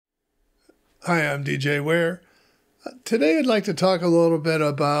Hi, I'm DJ Ware. Today I'd like to talk a little bit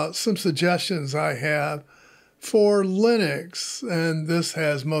about some suggestions I have for Linux, and this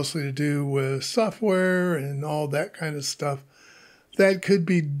has mostly to do with software and all that kind of stuff that could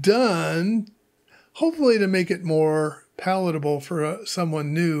be done, hopefully to make it more palatable for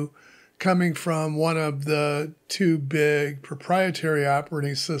someone new coming from one of the two big proprietary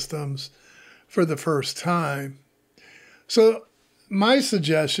operating systems for the first time. So my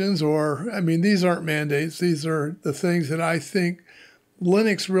suggestions, these aren't mandates. These are the things that I think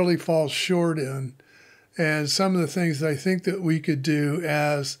Linux really falls short in. And some of the things that I think that we could do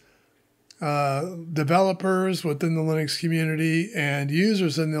as developers within the Linux community and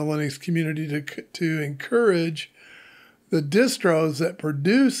users in the Linux community to encourage the distros that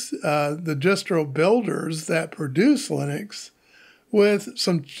produce, the distro builders that produce Linux with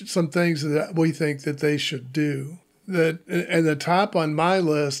some things that we think that they should do. That at the top on my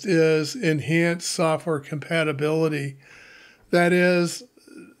list is enhanced software compatibility. That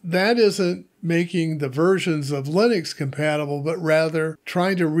isn't making the versions of Linux compatible, but rather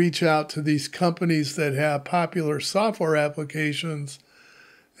trying to reach out to these companies that have popular software applications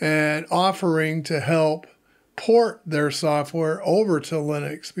and offering to help port their software over to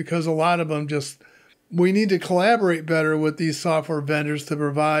Linux, because a lot of them we need to collaborate better with these software vendors to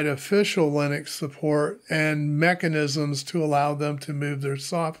provide official Linux support and mechanisms to allow them to move their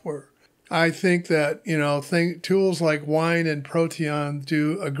software. I think that, tools like Wine and Protean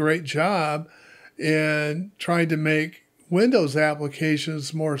do a great job in trying to make Windows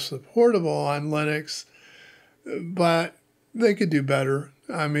applications more supportable on Linux, but they could do better.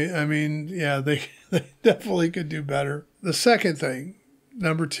 They definitely could do better. The second thing,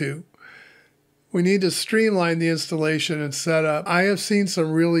 number 2, we need to streamline the installation and setup. I have seen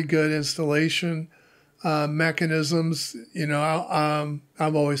some really good installation mechanisms. I've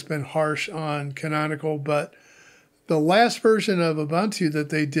always been harsh on Canonical, but the last version of Ubuntu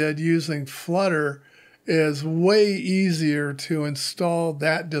that they did using Flutter is way easier to install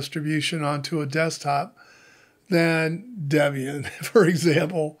that distribution onto a desktop than Debian, for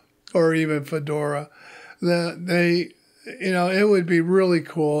example, or even Fedora. It would be really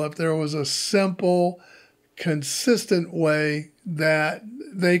cool if there was a simple, consistent way that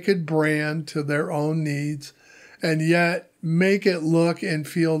they could brand to their own needs and yet make it look and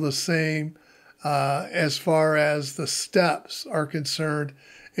feel the same as far as the steps are concerned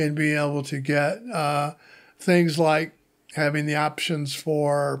in being able to get things like having the options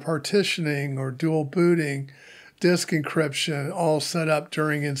for partitioning or dual booting, disk encryption, all set up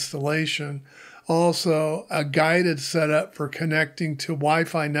during installation. Also, a guided setup for connecting to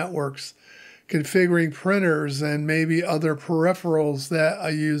Wi-Fi networks, configuring printers and maybe other peripherals that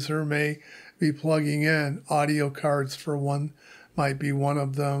a user may be plugging in. Audio cards for one might be one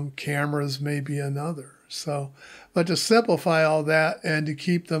of them. Cameras may be another. But to simplify all that and to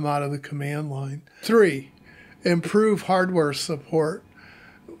keep them out of the command line. 3, improve hardware support.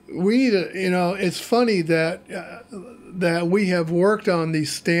 We need to, it's funny that we have worked on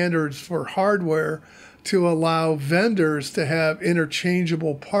these standards for hardware to allow vendors to have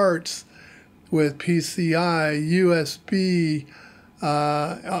interchangeable parts with PCI, USB,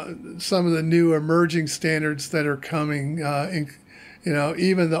 some of the new emerging standards that are coming,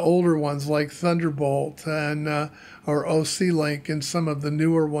 even the older ones like Thunderbolt and or OC-Link, and some of the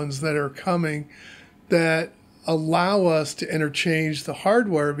newer ones that are coming that allow us to interchange the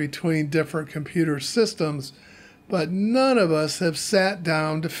hardware between different computer systems. But none of us have sat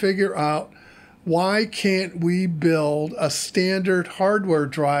down to figure out, why can't we build a standard hardware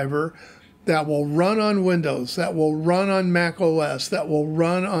driver that will run on Windows, that will run on Mac OS, that will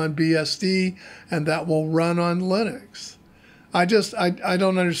run on BSD, and that will run on Linux? I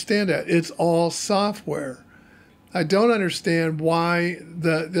don't understand that. It's all software. I don't understand why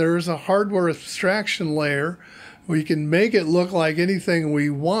there's a hardware abstraction layer. We can make it look like anything we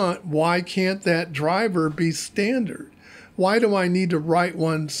want. Why can't that driver be standard? Why do I need to write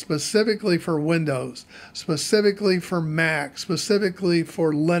one specifically for Windows, specifically for Mac, specifically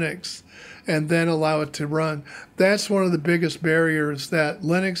for Linux, and then allow it to run? That's one of the biggest barriers that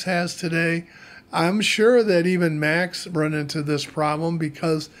Linux has today. I'm sure that even Macs run into this problem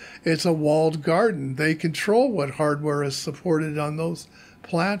because it's a walled garden. They control what hardware is supported on those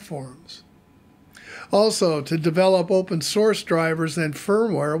platforms. Also, to develop open source drivers and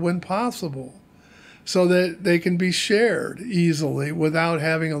firmware when possible, so that they can be shared easily without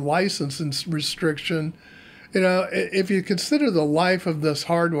having a license restriction. If you consider the life of this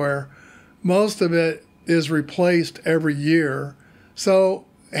hardware, most of it is replaced every year. So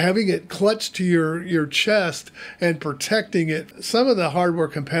having it clutched to your chest and protecting it. Some of the hardware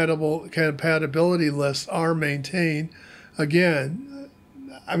compatibility lists are maintained. Again,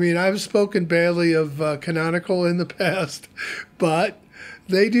 I mean, I've spoken badly of Canonical in the past, but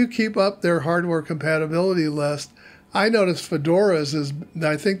they do keep up their hardware compatibility list. I noticed Fedora's is,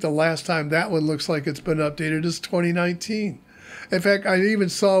 I think the last time that one looks like it's been updated is 2019. In fact, I even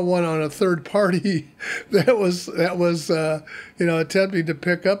saw one on a third party that was attempting to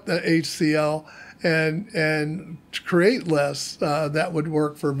pick up the HCL and create lists that would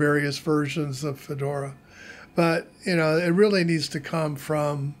work for various versions of Fedora. But it really needs to come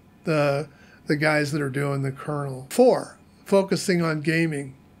from the guys that are doing the kernel. 4, focusing on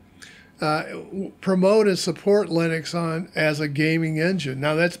gaming. Promote and support Linux as a gaming engine.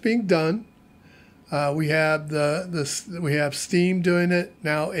 Now that's being done. We have we have Steam doing it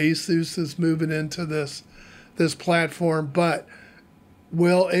now. ASUS is moving into this platform, but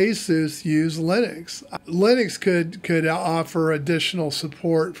will ASUS use Linux? Linux could offer additional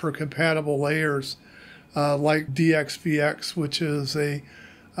support for compatible layers like DXVX, which is a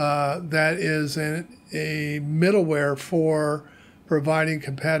middleware for providing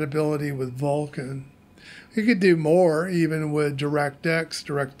compatibility with Vulkan. You could do more even with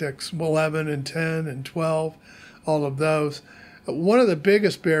DirectX 11 and 10 and 12, all of those. One of the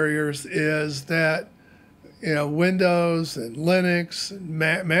biggest barriers is that Windows and Linux, and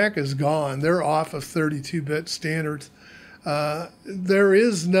Mac is gone. They're off of 32-bit standards. There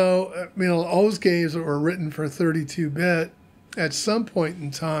is no, those games that were written for 32-bit at some point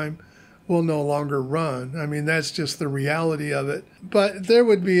in time will no longer run. I mean, that's just the reality of it. But it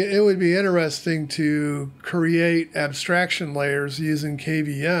would be interesting to create abstraction layers using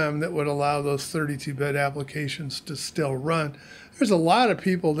KVM that would allow those 32-bit applications to still run. There's a lot of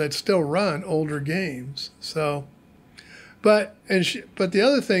people that still run older games. So, but the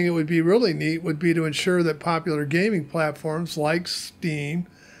other thing that would be really neat would be to ensure that popular gaming platforms like Steam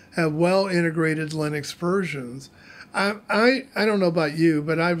have well integrated Linux versions. I don't know about you,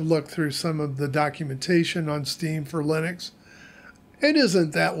 but I've looked through some of the documentation on Steam for Linux. It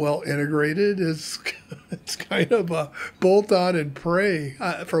isn't that well integrated. It's kind of a bolt on and pray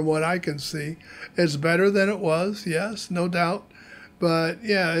from what I can see. It's better than it was, yes, no doubt. But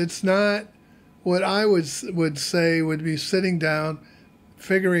yeah, it's not what I would say would be sitting down,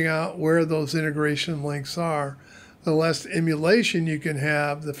 figuring out where those integration links are. The less emulation you can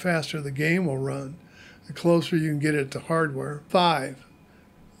have, the faster the game will run. The closer you can get it to hardware. 5,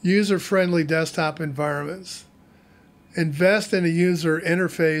 user-friendly desktop environments. Invest in a user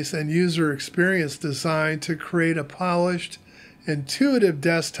interface and user experience design to create a polished, intuitive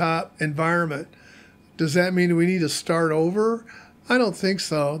desktop environment. Does that mean we need to start over? I don't think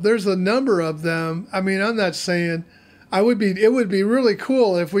so. There's a number of them. I mean, I'm not saying it would be really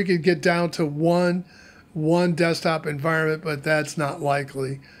cool if we could get down to one desktop environment, but that's not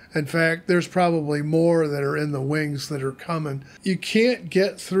likely. In fact, there's probably more that are in the wings that are coming. You can't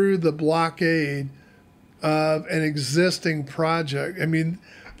get through the blockade of an existing project. I mean,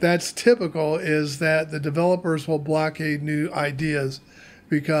 that's typical, is that the developers will blockade new ideas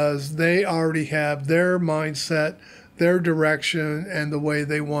because they already have their mindset, their direction, and the way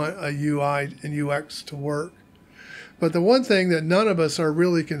they want a UI and UX to work. But the one thing that none of us are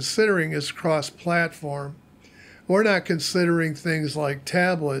really considering is cross-platform. We're not considering things like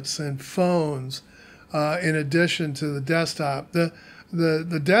tablets and phones in addition to the desktop.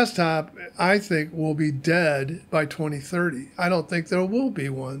 The desktop, I think, will be dead by 2030. I don't think there will be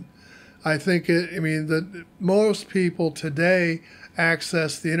one. I think most people today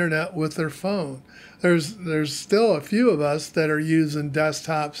access the internet with their phone. There's still a few of us that are using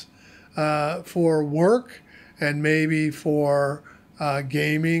desktops for work and maybe for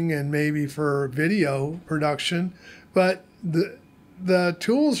gaming and maybe for video production, but the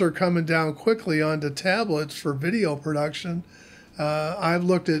tools are coming down quickly onto tablets for video production. I've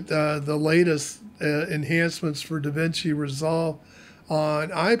looked at the latest enhancements for DaVinci Resolve on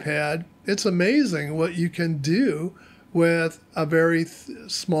iPad. It's amazing what you can do with a very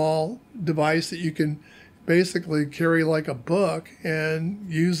small device that you can basically carry like a book and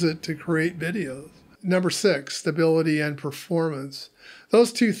use it to create videos. Number 6, stability and performance.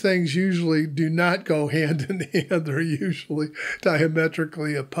 Those two things usually do not go hand in hand. They're usually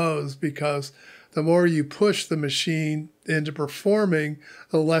diametrically opposed because the more you push the machine into performing,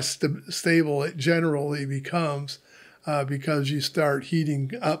 the less stable it generally becomes because you start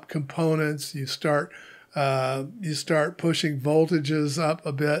heating up components, you start pushing voltages up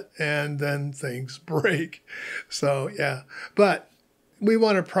a bit, and then things break. So yeah, but we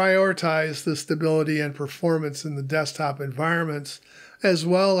want to prioritize the stability and performance in the desktop environments as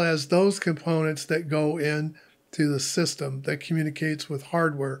well as those components that go in to the system that communicates with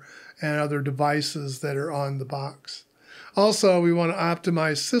hardware and other devices that are on the box. Also, we want to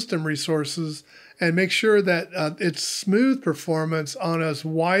optimize system resources and make sure that it's smooth performance on as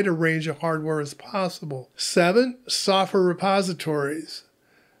wide a range of hardware as possible. 7, software repositories.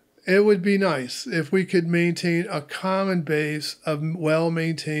 It would be nice if we could maintain a common base of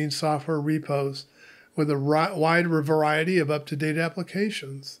well-maintained software repos with a wide variety of up-to-date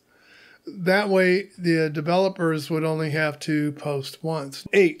applications. That way, the developers would only have to post once.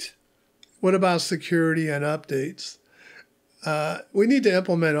 8, what about security and updates? We need to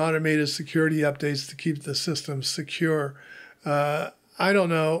implement automated security updates to keep the system secure. I don't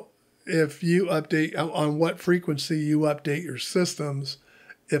know if you update, on what frequency you update your systems,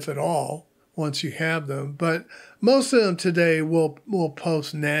 if at all, once you have them. But most of them today will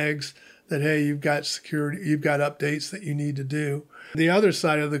post nags that, hey, you've got security, you've got updates that you need to do. The other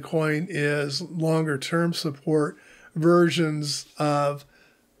side of the coin is longer term support versions of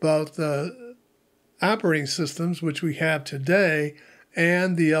both the operating systems, which we have today,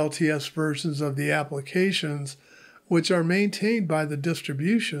 and the LTS versions of the applications, which are maintained by the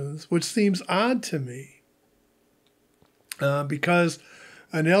distributions, which seems odd to me. Because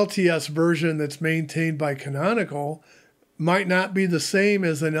an LTS version that's maintained by Canonical might not be the same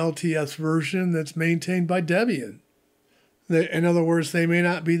as an LTS version that's maintained by Debian. In other words, they may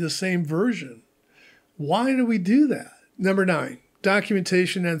not be the same version. Why do we do that? Number 9,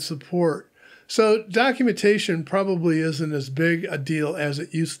 documentation and support. So documentation probably isn't as big a deal as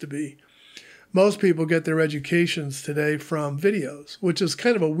it used to be. Most people get their educations today from videos, which is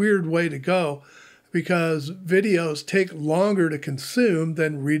kind of a weird way to go because videos take longer to consume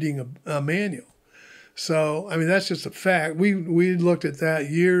than reading a manual. So, I mean, that's just a fact. We looked at that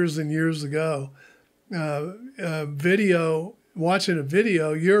years and years ago. Watching a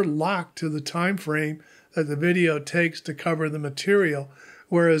video, you're locked to the time frame that the video takes to cover the material.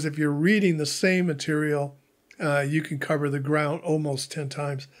 Whereas if you're reading the same material, you can cover the ground almost 10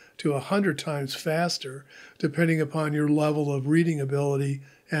 times to 100 times faster, depending upon your level of reading ability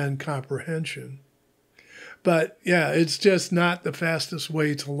and comprehension. But yeah, it's just not the fastest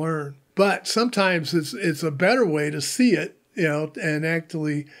way to learn. But sometimes it's a better way to see it, and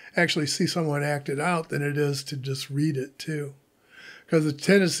actually see someone act it out than it is to just read it too. Because the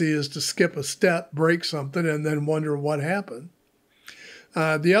tendency is to skip a step, break something, and then wonder what happened.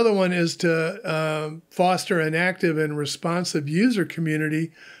 The other one is to foster an active and responsive user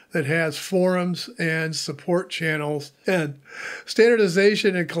community that has forums and support channels. And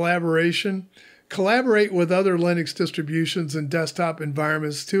standardization and collaboration. Collaborate with other Linux distributions and desktop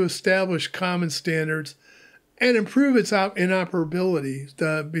environments to establish common standards and improve its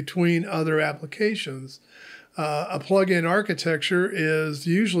interoperability between other applications. A plug-in architecture is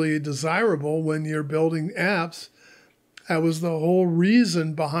usually desirable when you're building apps. That was the whole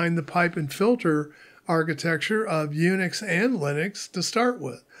reason behind the pipe and filter architecture of Unix and Linux to start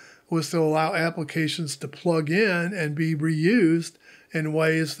with, was to allow applications to plug in and be reused in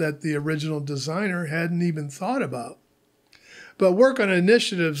ways that the original designer hadn't even thought about. But work on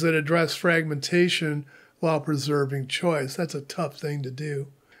initiatives that address fragmentation while preserving choice. That's a tough thing to do.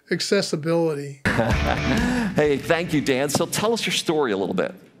 Accessibility. Hey, thank you, Dan. So tell us your story a little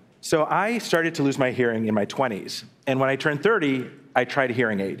bit. So I started to lose my hearing in my 20s. And when I turned 30, I tried a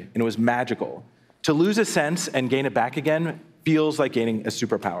hearing aid, and it was magical. To lose a sense and gain it back again feels like gaining a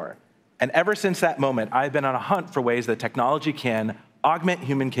superpower. And ever since that moment, I've been on a hunt for ways that technology can augment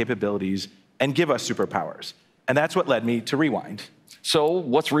human capabilities and give us superpowers. And that's what led me to Rewind. So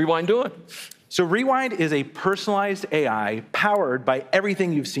what's Rewind doing? So Rewind is a personalized AI powered by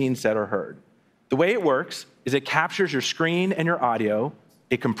everything you've seen, said, or heard. The way it works is it captures your screen and your audio,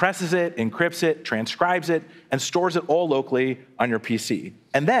 it compresses it, encrypts it, transcribes it, and stores it all locally on your PC.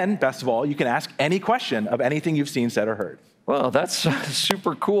 And then, best of all, you can ask any question of anything you've seen, said, or heard. Well, that's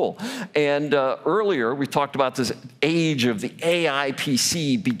super cool. And earlier, we talked about this age of the AI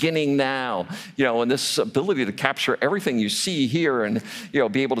PC beginning now, and this ability to capture everything you see here and,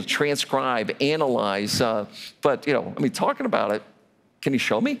 be able to transcribe, analyze. But, talking about it, can you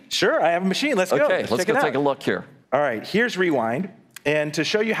show me? Sure, I have a machine. Let's go. Okay, let's go take a look here. All right, here's Rewind. And to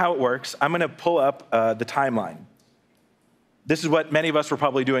show you how it works, I'm going to pull up the timeline. This is what many of us were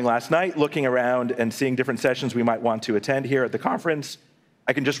probably doing last night, looking around and seeing different sessions we might want to attend here at the conference.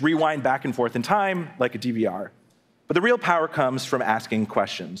 I can just rewind back and forth in time like a DVR. But the real power comes from asking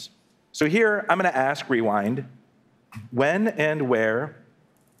questions. So here, I'm going to ask Rewind, when and where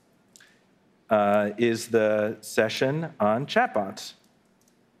is the session on chatbots?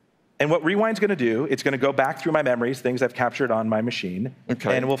 And what Rewind's going to do, it's going to go back through my memories, things I've captured on my machine,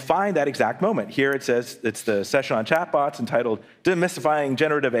 and we'll find that exact moment. Here it says it's the session on chatbots entitled Demystifying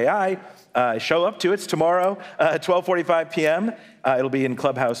Generative AI. Show up to it. It's tomorrow, 12:45 p.m. It'll be in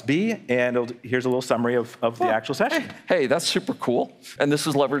Clubhouse B, and here's a little summary of the actual session. Hey, that's super cool. And this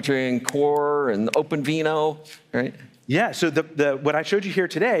is leveraging Core and OpenVINO, right? Yeah, so what I showed you here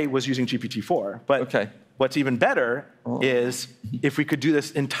today was using GPT-4, but what's even better is if we could do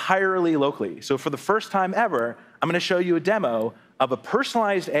this entirely locally. So for the first time ever, I'm going to show you a demo of a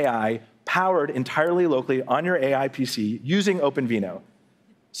personalized AI powered entirely locally on your AI PC using OpenVINO.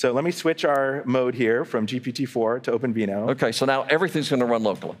 So let me switch our mode here from GPT-4 to OpenVINO. Okay, so now everything's going to run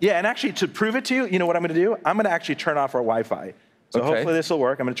locally. Yeah, and actually to prove it to you, you know what I'm going to do? I'm going to actually turn off our Wi-Fi. So hopefully this will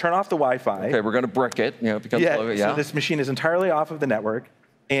work. I'm going to turn off the Wi-Fi. Okay, we're going to brick it. You know, it becomes so this machine is entirely off of the network.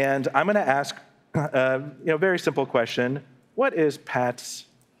 And I'm going to ask very simple question. What is Pat's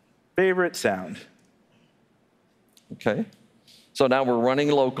favorite sound? Okay. So now we're running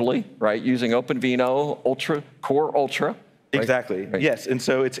locally, right, using OpenVINO Core Ultra. Right? Exactly. Right. Yes. And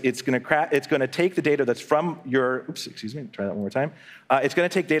so it's going to take the data that's from your. Oops. Excuse me. Try that one more time. It's going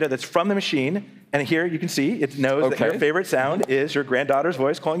to take data that's from the machine, and here you can see it knows that your favorite sound is your granddaughter's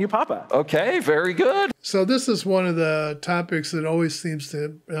voice calling you Papa. Okay. Very good. So this is one of the topics that always seems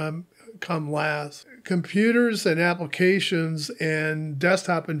to come last. Computers and applications and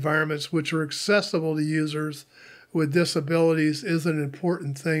desktop environments which are accessible to users with disabilities is an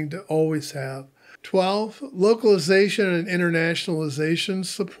important thing to always have. 12, localization and internationalization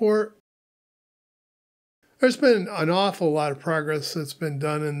support. There's been an awful lot of progress that's been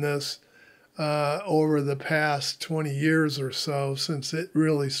done in this over the past 20 years or so since it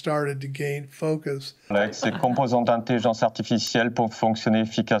really started to gain focus. Ces composantes d'intelligence artificielle pour fonctionner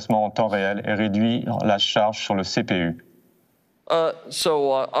efficacement en temps réel et réduire la charge sur le CPU.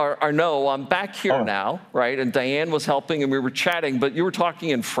 Arnaud, I'm back here now, right? And Diane was helping and we were chatting, but you were talking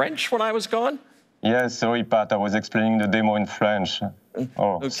in French when I was gone? Yes, sorry, Pat. I was explaining the demo in French.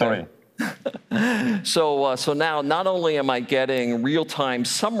 Sorry. So now not only am I getting real-time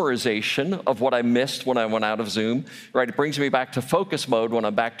summarization of what I missed when I went out of Zoom, right? It brings me back to focus mode when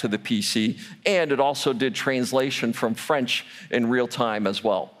I'm back to the PC, and it also did translation from French in real time as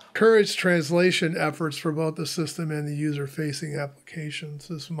well. Encourage translation efforts for both the system and the user-facing applications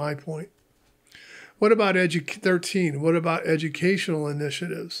is my point. What about 13? What about educational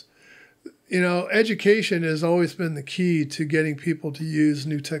initiatives? You know, education has always been the key to getting people to use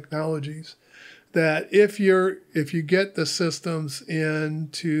new technologies. That if you get the systems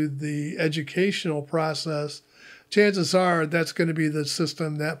into the educational process, chances are that's going to be the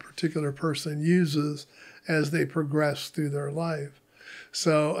system that particular person uses as they progress through their life.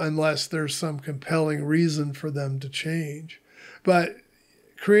 So unless there's some compelling reason for them to change. But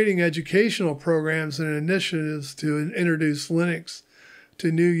creating educational programs and initiatives to introduce Linux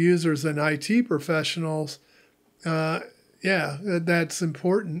to new users and IT professionals, that's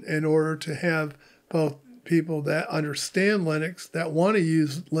important in order to have both people that understand Linux, that want to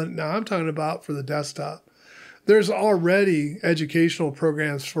use Linux. Now, I'm talking about for the desktop. There's already educational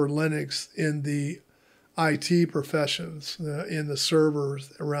programs for Linux in the IT professions, in the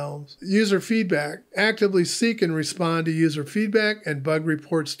servers realms. User feedback. Actively seek and respond to user feedback and bug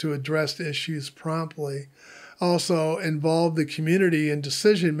reports to address issues promptly. Also involve the community in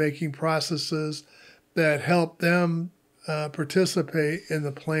decision-making processes that help them participate in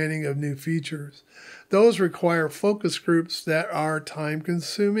the planning of new features. Those require focus groups that are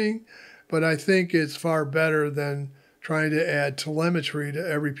time-consuming, but I think it's far better than trying to add telemetry to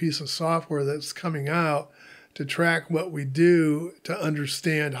every piece of software that's coming out to track what we do, to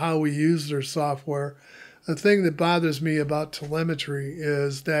understand how we use their software. The thing that bothers me about telemetry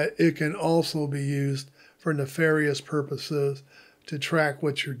is that it can also be used for nefarious purposes to track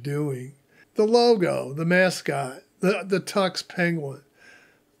what you're doing. The logo, the mascot, the Tux Penguin.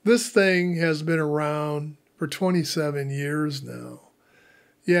 This thing has been around for 27 years now.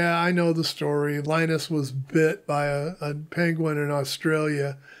 Yeah, I know the story. Linus was bit by a penguin in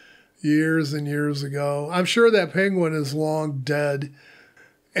Australia years and years ago. I'm sure that penguin is long dead.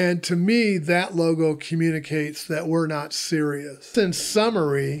 And to me, that logo communicates that we're not serious. In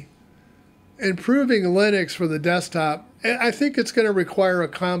summary, improving Linux for the desktop, I think it's going to require a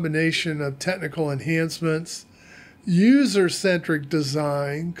combination of technical enhancements, user-centric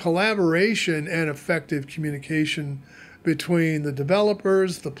design, collaboration, and effective communication between the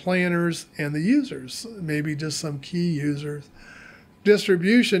developers, the planners, and the users, maybe just some key users.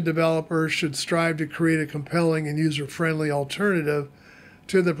 Distribution developers should strive to create a compelling and user-friendly alternative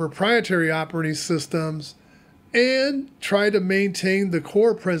to the proprietary operating systems and try to maintain the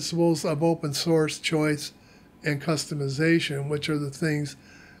core principles of open source, choice, and customization, which are the things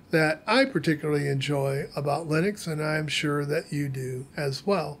that I particularly enjoy about Linux, and I'm sure that you do as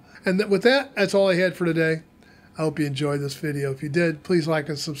well. And with that, that's all I had for today. I hope you enjoyed this video. If you did, please like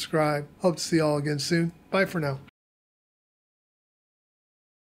and subscribe. Hope to see you all again soon. Bye for now.